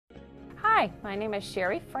Hi, my name is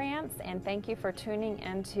Sherry Frantz, and thank you for tuning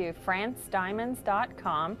into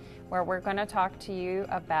FrantzDiamonds.com, where we're going to talk to you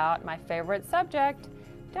about my favorite subject,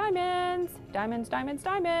 diamonds. Diamonds, diamonds,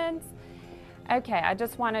 diamonds. Okay, I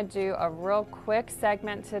just want to do a real quick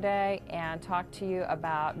segment today and talk to you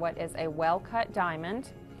about what is a well-cut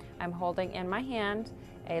diamond. I'm holding in my hand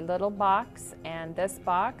a little box, and this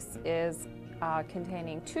box is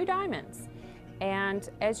containing 2 diamonds. And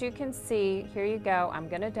as you can see, here you go, I'm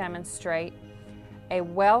going to demonstrate a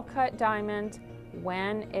well-cut diamond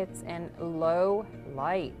when it's in low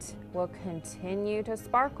light will continue to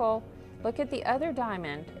sparkle. Look at the other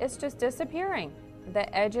diamond, it's just disappearing.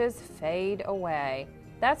 The edges fade away.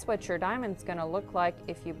 That's what your diamond's going to look like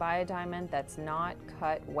if you buy a diamond that's not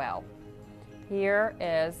cut well. Here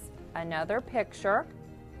is another picture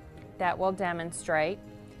that will demonstrate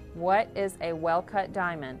what is a well-cut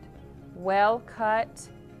diamond. Well cut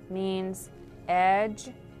means edge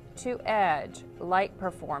to edge, light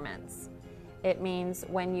performance. It means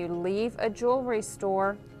when you leave a jewelry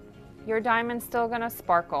store, your diamond's still going to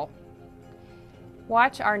sparkle.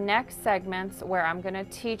 Watch our next segments where I'm going to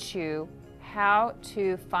teach you how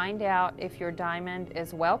to find out if your diamond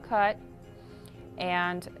is well cut.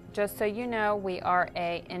 And just so you know, we are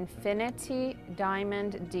an infinity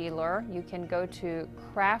diamond dealer. You can go to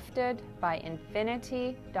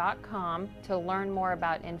craftedbyinfinity.com to learn more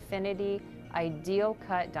about infinity ideal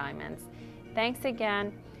cut diamonds. Thanks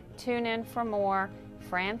again. Tune in for more,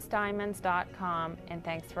 FrantzDiamonds.com, and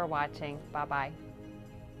thanks for watching. Bye-bye.